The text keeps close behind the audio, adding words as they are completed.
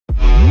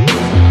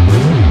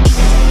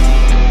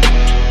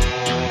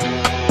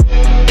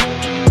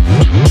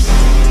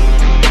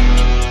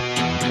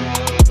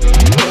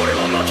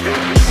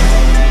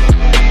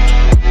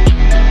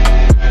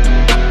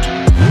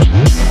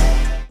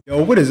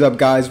What is up,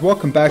 guys?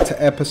 Welcome back to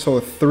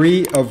episode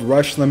 3 of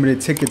Rush Limited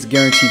Tickets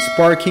Guaranteed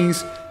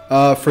Sparkings.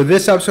 For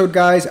this episode,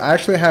 guys, I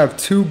actually have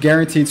 2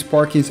 guaranteed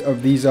Sparkings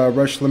of these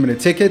Rush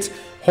Limited tickets.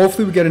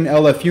 Hopefully we get an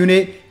LF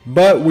unit,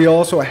 but we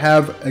also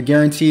have a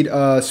guaranteed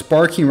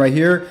Sparking right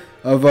here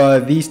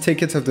of these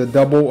tickets of the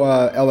double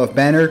LF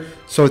banner.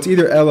 So it's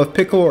either LF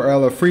Piccolo or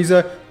LF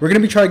Frieza. We're going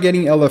to be trying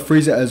getting LF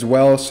Frieza as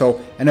well.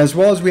 And as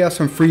well as we have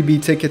some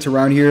freebie tickets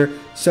around here,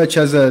 such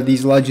as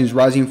these Legends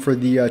Rising for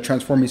the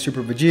Transforming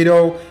Super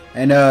Vegeta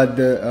and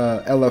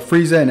the LF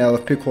Frieza and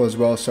LF Piccolo as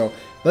well. So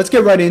let's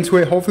get right into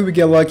it. Hopefully we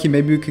get lucky.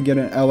 Maybe we can get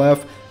an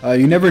LF.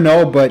 You never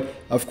know, but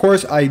of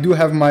course I do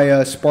have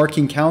my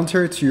Sparking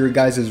counter to your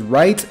guys'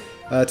 right,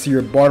 to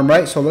your bottom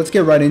right. So let's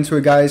get right into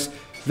it, guys.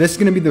 This is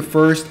going to be the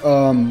first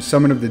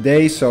summon of the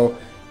day. So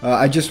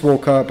I just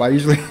woke up. I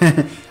usually,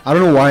 I don't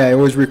know why I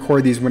always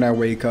record these when I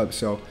wake up.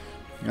 So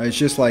it's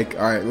just like,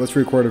 all right, let's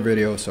record a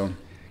video. So,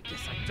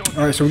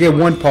 all right, so we get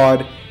 1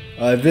 pod.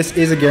 This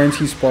is a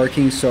guaranteed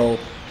Sparking. So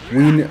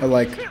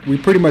we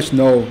pretty much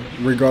know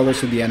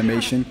regardless of the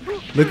animation.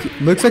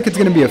 Looks like it's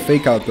going to be a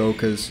fake out though.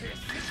 Cause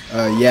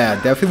yeah,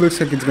 definitely looks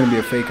like it's going to be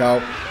a fake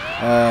out.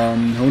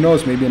 Who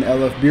knows, maybe an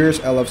LF Beerus,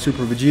 LF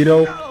Super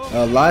Vegeta.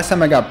 Last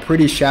time I got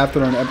pretty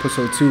shafted on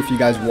episode 2 if you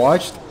guys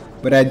watched,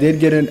 but I did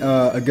get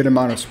a good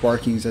amount of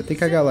Sparkings. I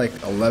think I got like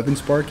 11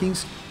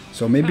 Sparkings,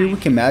 so maybe we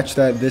can match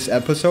that this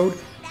episode.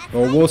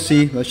 Well, we'll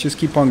see. Let's just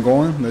keep on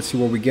going. Let's see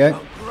what we get.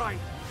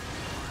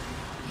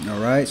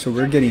 Alright, so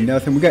we're getting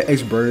nothing. We got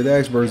X-Bird. The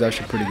X-Bird is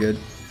actually pretty good.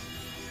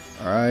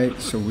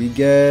 Alright, so we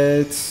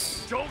get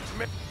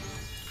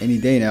any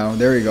day now.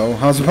 There we go.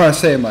 I was about to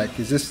say, I'm like,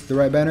 is this the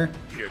right banner?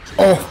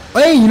 Oh,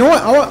 hey, you know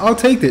what? I'll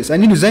take this. I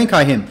need to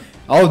Zenkai him.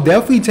 I'll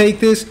definitely take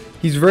this.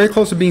 He's very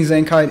close to being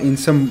Zenkai'd in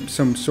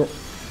some sort.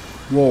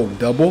 Whoa,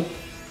 double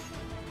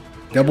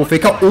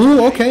fake out.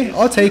 Ooh, okay,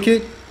 I'll take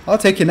it. I'll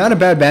take it. Not a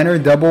bad banner.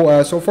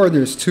 Double. So far,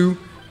 there's two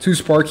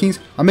Sparkings.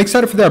 I'm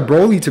excited for that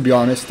Broly, to be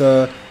honest.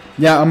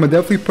 Yeah, I'm gonna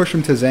definitely push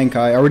him to Zenkai.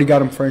 I already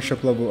got him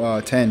friendship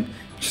level 10,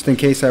 just in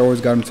case I always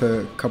got him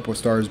to a couple of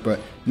stars. But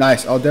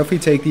nice. I'll definitely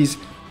take these.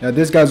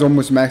 This guy's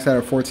almost maxed out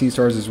at 14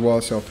 stars as well.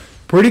 So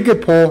pretty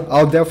good pull.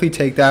 I'll definitely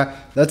take that.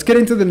 Let's get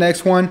into the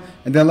next one,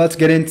 and then let's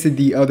get into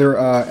the other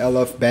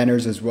LF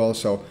banners as well.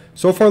 So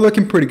far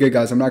looking pretty good,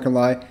 guys. I'm not gonna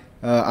lie.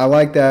 I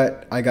like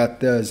that I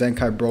got the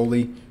Zenkai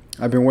Broly.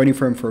 I've been waiting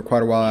for him for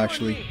quite a while,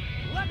 actually.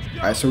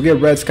 All right, so we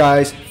get Red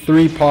Skies,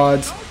 3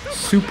 pods,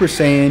 Super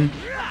Saiyan.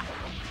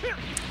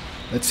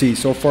 Let's see.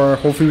 So far,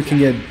 hopefully we can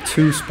get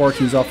 2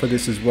 Sparkings off of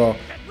this as well.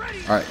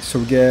 All right, so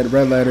we get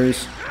Red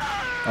Letters.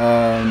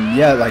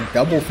 Yeah, like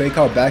double fake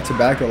out back to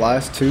back the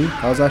last 2.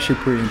 That was actually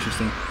pretty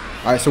interesting.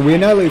 Alright, so we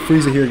annihilate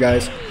Frieza here,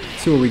 guys.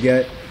 Let's see what we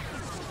get.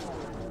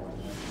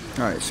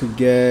 Alright, so we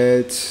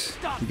get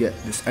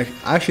this.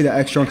 Actually, the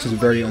X Trunks is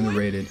very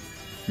underrated.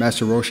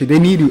 Master Roshi. They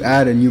need to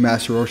add a new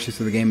Master Roshi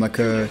to the game, like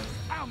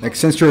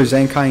since you're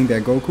Zenkaiing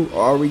that Goku.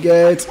 Oh, we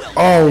get.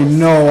 Oh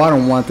no, I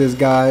don't want this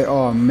guy.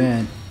 Oh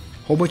man,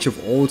 whole bunch of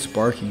old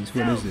Sparkings.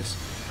 What is this?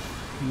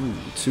 Ooh,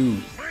 2.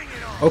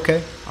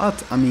 Okay,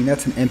 I mean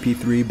that's an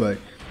MP3, but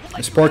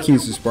a Sparking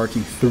is a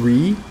Sparking.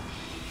 3.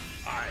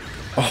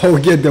 Oh,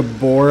 we get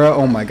Deborah.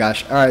 Oh my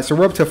gosh. All right, so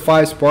we're up to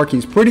 5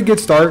 Sparkings. Pretty good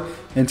start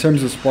in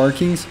terms of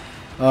Sparkings.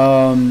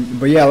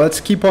 But yeah,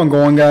 let's keep on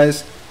going,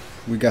 guys.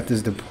 We got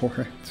this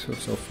Deborah.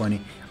 So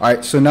funny. All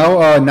right, so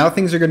now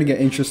things are gonna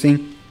get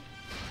interesting.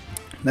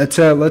 Let's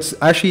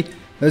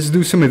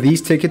do some of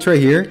these tickets right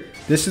here.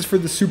 This is for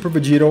the Super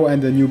Vegeta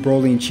and the new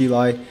Broly and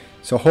Chilai.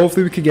 So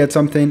hopefully we could get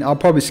something. I'll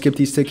probably skip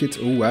these tickets.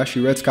 Oh,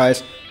 actually, Red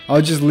Skies.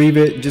 I'll just leave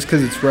it just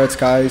because it's Red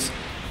Skies.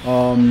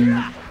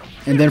 And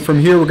then from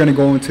here, we're going to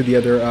go into the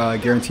other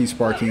guaranteed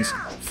Sparkings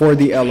for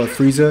the LF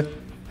Frieza.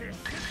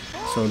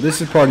 So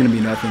this is probably going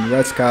to be nothing.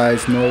 Red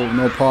Skies,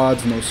 no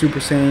pods, no Super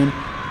Saiyan,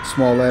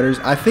 small letters.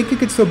 I think it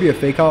could still be a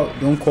fake out.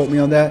 Don't quote me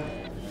on that.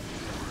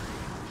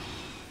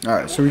 All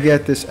right, so we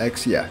get this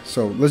X. Yeah,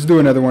 so let's do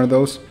another one of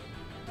those.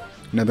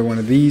 Another one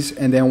of these,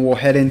 and then we'll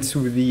head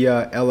into the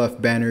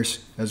LF banners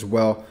as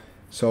well.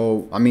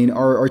 So, I mean,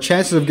 our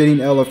chances of getting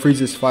LF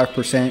Frieza is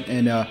 5%,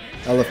 and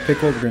LF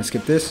Piccolo, we're going to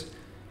skip this.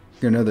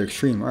 Get another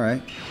Extreme,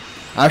 alright.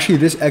 Actually,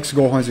 this X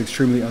Gohan is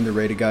extremely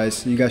underrated,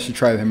 guys. You guys should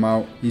try him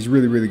out. He's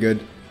really, really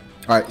good.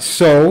 Alright,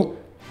 so,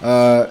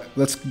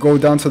 let's go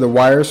down to the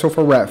wire. So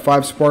far, we're at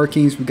 5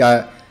 Sparkings. We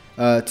got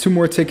 3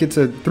 more tickets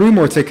of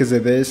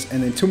this,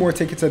 and then 2 more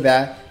tickets of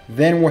that.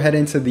 Then we'll head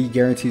into the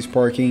guaranteed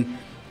Sparking.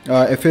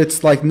 If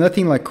it's like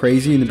nothing like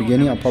crazy in the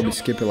beginning, I'll probably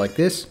skip it like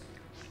this.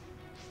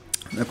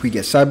 If we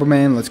get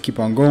Cyberman, let's keep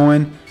on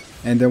going,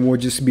 and then we'll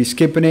just be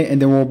skipping it,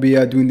 and then we'll be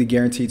doing the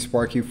guaranteed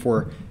Sparking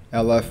for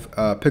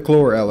LF Piccolo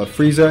or LF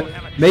Frieza.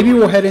 Maybe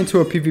we'll head into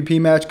a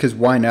PvP match, because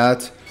why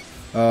not?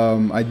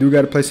 I do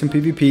got to play some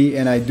PvP,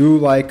 and I do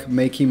like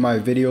making my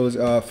videos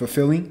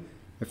fulfilling,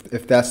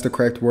 if that's the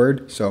correct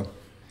word. So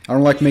I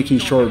don't like making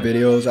short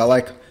videos. I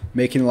like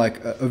making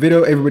like a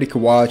video everybody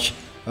could watch.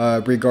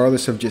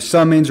 Regardless of just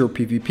summons or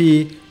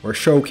PvP or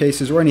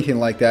showcases or anything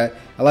like that.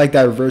 I like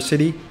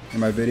diversity in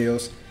my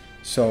videos.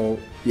 So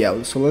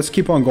yeah, so let's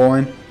keep on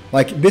going.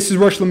 Like, this is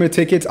Rush Limited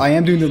tickets. I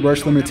am doing the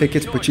Rush Limited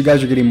tickets, but you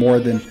guys are getting more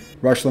than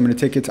Rush Limited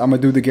tickets. I'm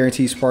going to do the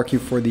guaranteed Sparky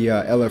for the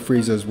LF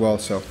Frieza as well.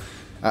 So,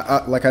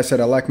 like I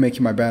said, I like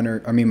making my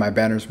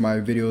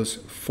videos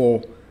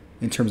full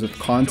in terms of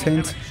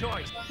content.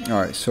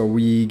 Alright, so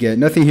we get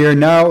nothing here.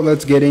 Now,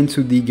 let's get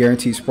into the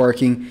guaranteed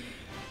Sparking.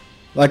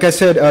 Like I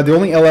said, the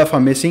only LF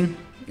I'm missing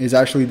is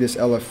actually this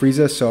LF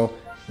Frieza. So,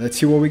 let's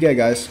see what we get,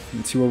 guys.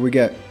 Let's see what we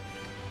get.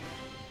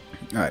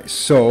 Alright,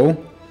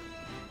 so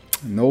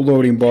no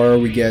loading bar.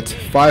 We get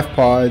 5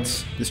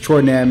 pods,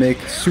 Destroy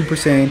Namek, Super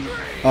Saiyan.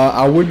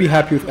 I would be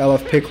happy with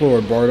LF Piccolo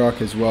or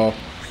Bardock as well.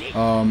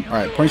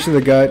 Alright, Punch to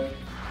the Gut.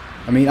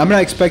 I mean, I'm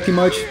not expecting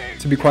much,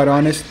 to be quite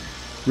honest.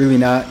 Really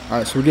not.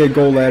 Alright, so we get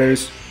gold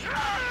letters.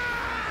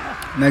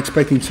 Not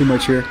expecting too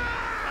much here.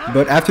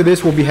 But after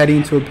this, we'll be heading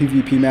into a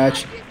PvP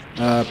match.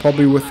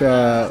 Probably with,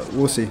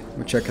 we'll see.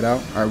 We'll check it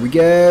out. Alright, we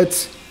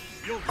get...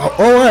 Oh,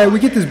 alright, we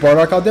get this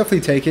Bardock. I'll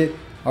definitely take it.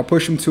 I'll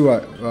push him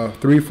to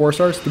 3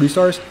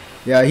 stars.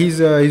 Yeah, he's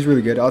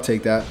really good. I'll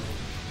take that.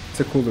 It's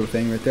a cool little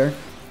thing right there.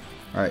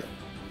 Alright,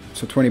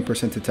 so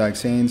 20% to tag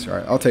Saiyans.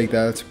 Alright, I'll take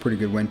that. That's a pretty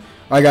good win.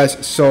 Alright,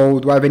 guys, so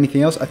do I have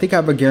anything else? I think I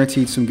have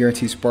some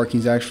guaranteed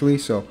Sparkings actually.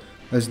 So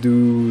let's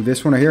do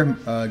this one right here.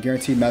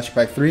 Guaranteed Master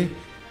Pack 3.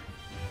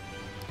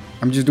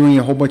 I'm just doing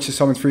a whole bunch of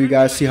summons for you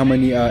guys. See how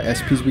many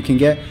SPs we can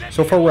get.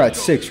 So far we're at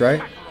 6,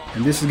 right?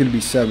 And this is going to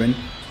be 7.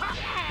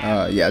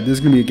 Yeah, this is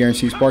going to be a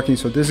guaranteed Sparking.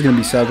 So this is going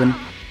to be 7.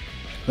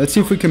 Let's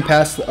see if we can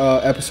pass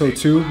episode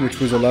 2, which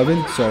was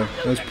 11. So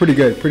that was pretty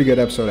good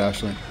episode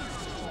actually.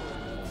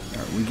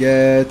 Alright,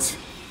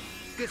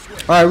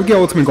 we get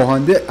Ultimate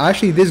Gohan.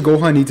 Actually, this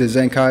Gohan needs a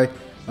Zenkai.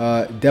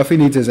 Definitely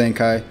needs a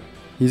Zenkai.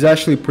 He's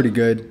actually pretty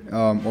good,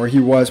 or he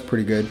was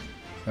pretty good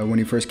when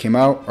he first came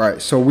out.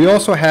 Alright, so we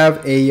also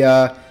have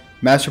a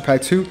Master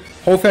Pack 2.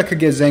 Hopefully I could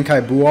get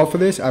Zenkai Buu off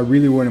of this. I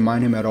really wouldn't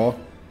mind him at all.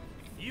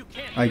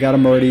 I got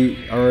him already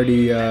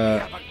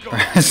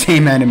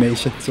same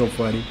animation. So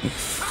funny.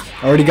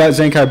 I already got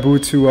Zenkai Buu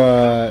to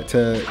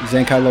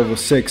Zenkai level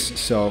 6,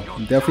 so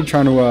I'm definitely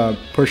trying to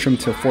push him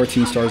to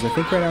 14 stars. I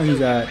think right now he's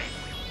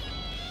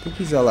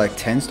at like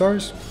 10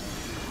 stars.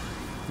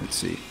 Let's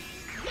see.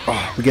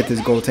 Oh, we get this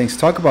Gold Tanks.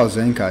 Talk about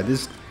Zenkai.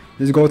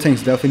 This Gold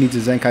Tanks definitely needs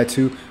a Zenkai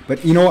too.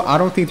 But you know, I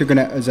don't think they're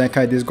gonna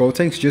Zenkai this Gold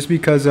Tanks just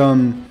because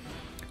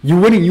you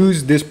wouldn't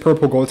use this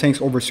purple Gold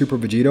Tanks over Super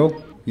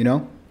Vegito. You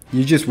know,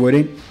 you just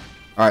wouldn't.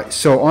 All right,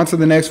 so on to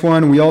the next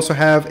one. We also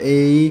have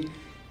a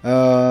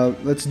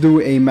let's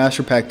do a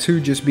Master Pack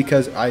 2 just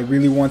because I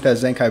really want that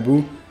Zenkai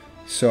Buu.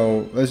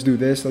 So let's do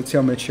this. Let's see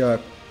how much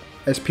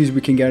SPs we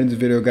can get in this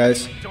video,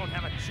 guys.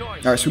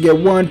 Alright, so we get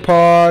 1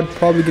 pod.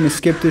 Probably gonna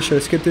skip this. Should I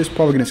skip this?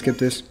 Probably gonna skip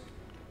this.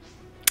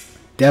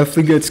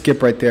 Definitely good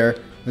skip right there.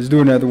 Let's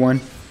do another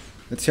one.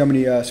 Let's see how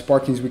many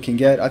Sparkings we can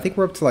get. I think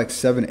we're up to like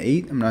 7,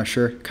 8. I'm not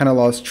sure. Kind of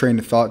lost train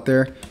of thought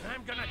there.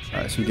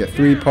 Alright, so we get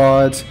 3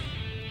 pods.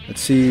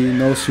 Let's see.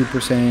 No Super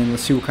Saiyan.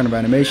 Let's see what kind of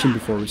animation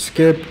before we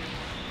skip.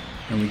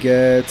 And we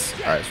get...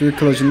 Alright, so we're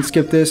collision. Let's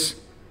skip this.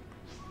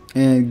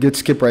 And good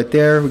skip right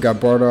there. We got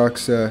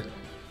Bardock's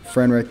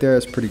friend right there.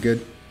 That's pretty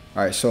good.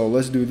 Alright, so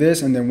let's do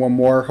this. And then one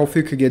more.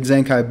 Hopefully we could get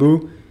Zenkai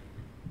Buu.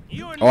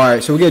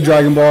 Alright, so we get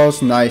Dragon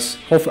Balls. Nice.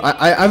 Hopefully,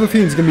 I have a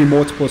feeling it's going to be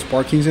multiple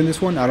Sparkings in this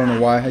one. I don't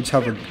know why. I just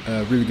have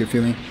a really good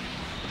feeling.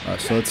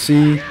 Alright, so let's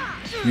see.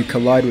 We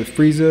collide with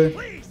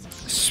Frieza.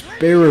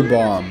 Spirit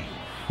Bomb.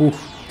 Whew,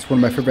 it's one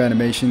of my favorite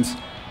animations.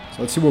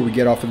 So let's see what we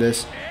get off of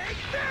this.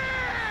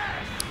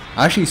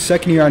 Actually,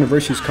 2nd year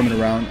anniversary is coming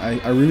around.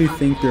 I really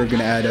think they're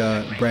gonna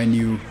add brand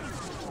new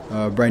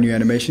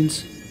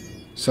animations,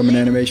 summon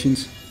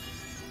animations.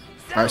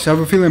 All right, so I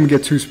have a feeling I'm gonna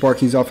get 2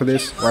 Sparkings off of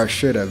this, or I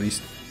should at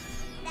least.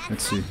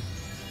 Let's see.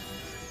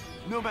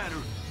 No matter.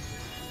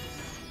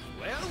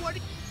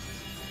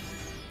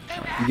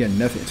 You get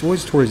nothing. It's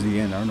always towards the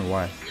end. I don't know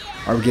why.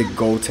 All right, we get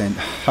Goten.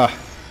 Ha,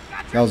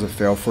 that was a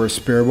fail for a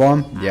Spirit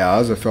Bomb. Yeah, that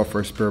was a fail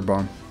for a Spirit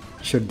Bomb.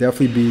 Should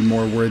definitely be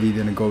more worthy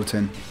than a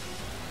Goten.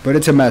 But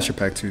it's a Master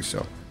Pack 2,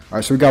 so.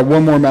 Alright, so we got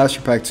one more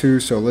Master Pack 2,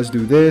 so let's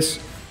do this.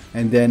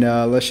 And then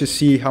let's just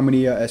see how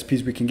many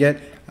SPs we can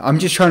get. I'm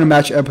just trying to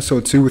match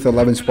episode 2 with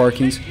 11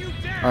 Sparkings.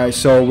 Alright,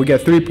 so we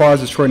got 3 pods,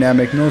 Destroy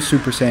Namek, no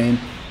Super Saiyan.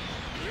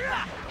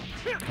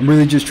 I'm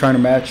really just trying to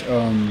match,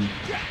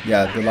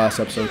 yeah, the last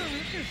episode.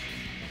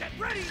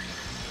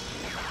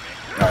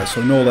 Alright,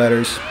 so no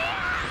letters.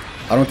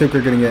 I don't think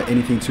we're going to get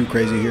anything too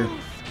crazy here.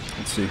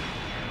 Let's see.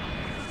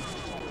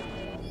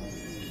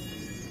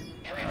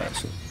 Alright,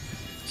 so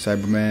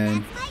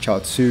Cyberman,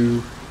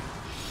 Chaozu.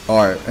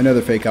 Alright,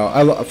 another fake out.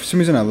 For some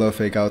reason I love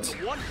fake outs.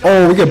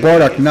 Oh, we get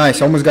Bardock.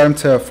 Nice. I almost got him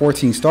to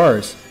 14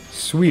 stars.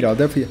 Sweet. I'll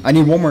definitely... I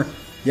need one more.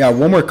 Yeah,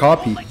 one more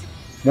copy.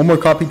 One more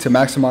copy to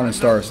max amount of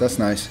stars. That's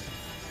nice.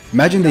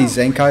 Imagine they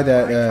Zenkai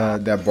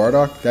that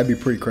Bardock. That'd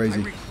be pretty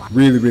crazy.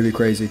 Really, really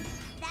crazy.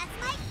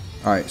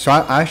 Alright, so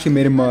I actually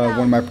made him one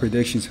of my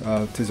predictions to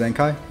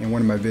Zenkai in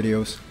one of my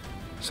videos.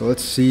 So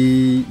let's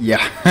see.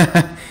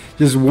 Yeah.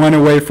 Just one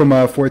away from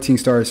 14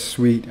 stars.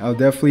 Sweet. I'll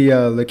definitely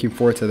looking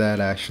forward to that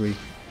actually.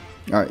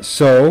 Alright,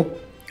 so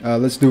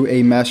let's do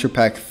a Master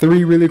Pack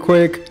 3 really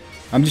quick.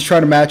 I'm just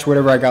trying to match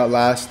whatever I got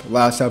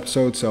last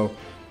episode, so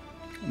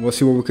we'll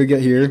see what we could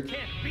get here.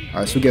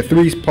 Alright, so we get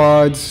 3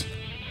 pods.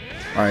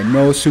 Alright,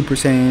 no Super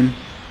Saiyan.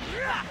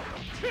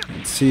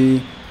 Let's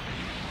see.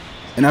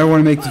 And I don't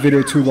want to make this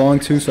video too long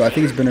too, so I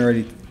think it's been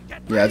already,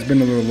 yeah, it's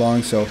been a little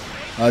long, so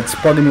it's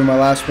probably gonna be my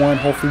last one.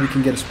 Hopefully we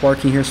can get a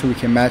Sparking here so we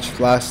can match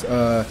last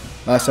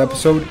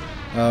episode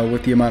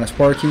with the amount of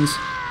Sparkings.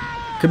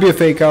 Could be a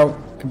fake out.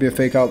 Could be a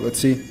fake out. Let's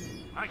see.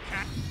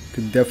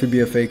 Could definitely be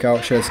a fake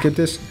out. Should I skip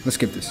this? Let's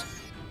skip this.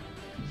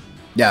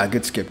 Yeah,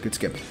 good skip. Good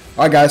skip.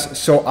 Alright guys,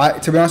 so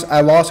to be honest,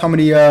 I lost how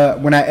many,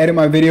 when I edit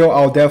my video,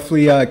 I'll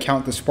definitely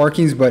count the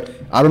Sparkings, but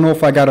I don't know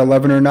if I got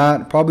 11 or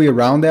not. Probably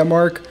around that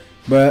mark.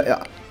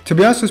 But to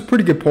be honest, it's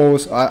pretty good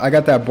pulls. I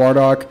got that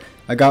Bardock.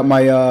 I got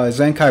my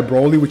Zenkai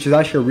Broly, which is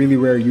actually a really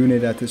rare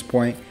unit at this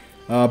point.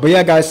 But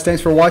yeah guys,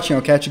 thanks for watching.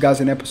 I'll catch you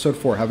guys in episode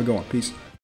 4. Have a good one. Peace.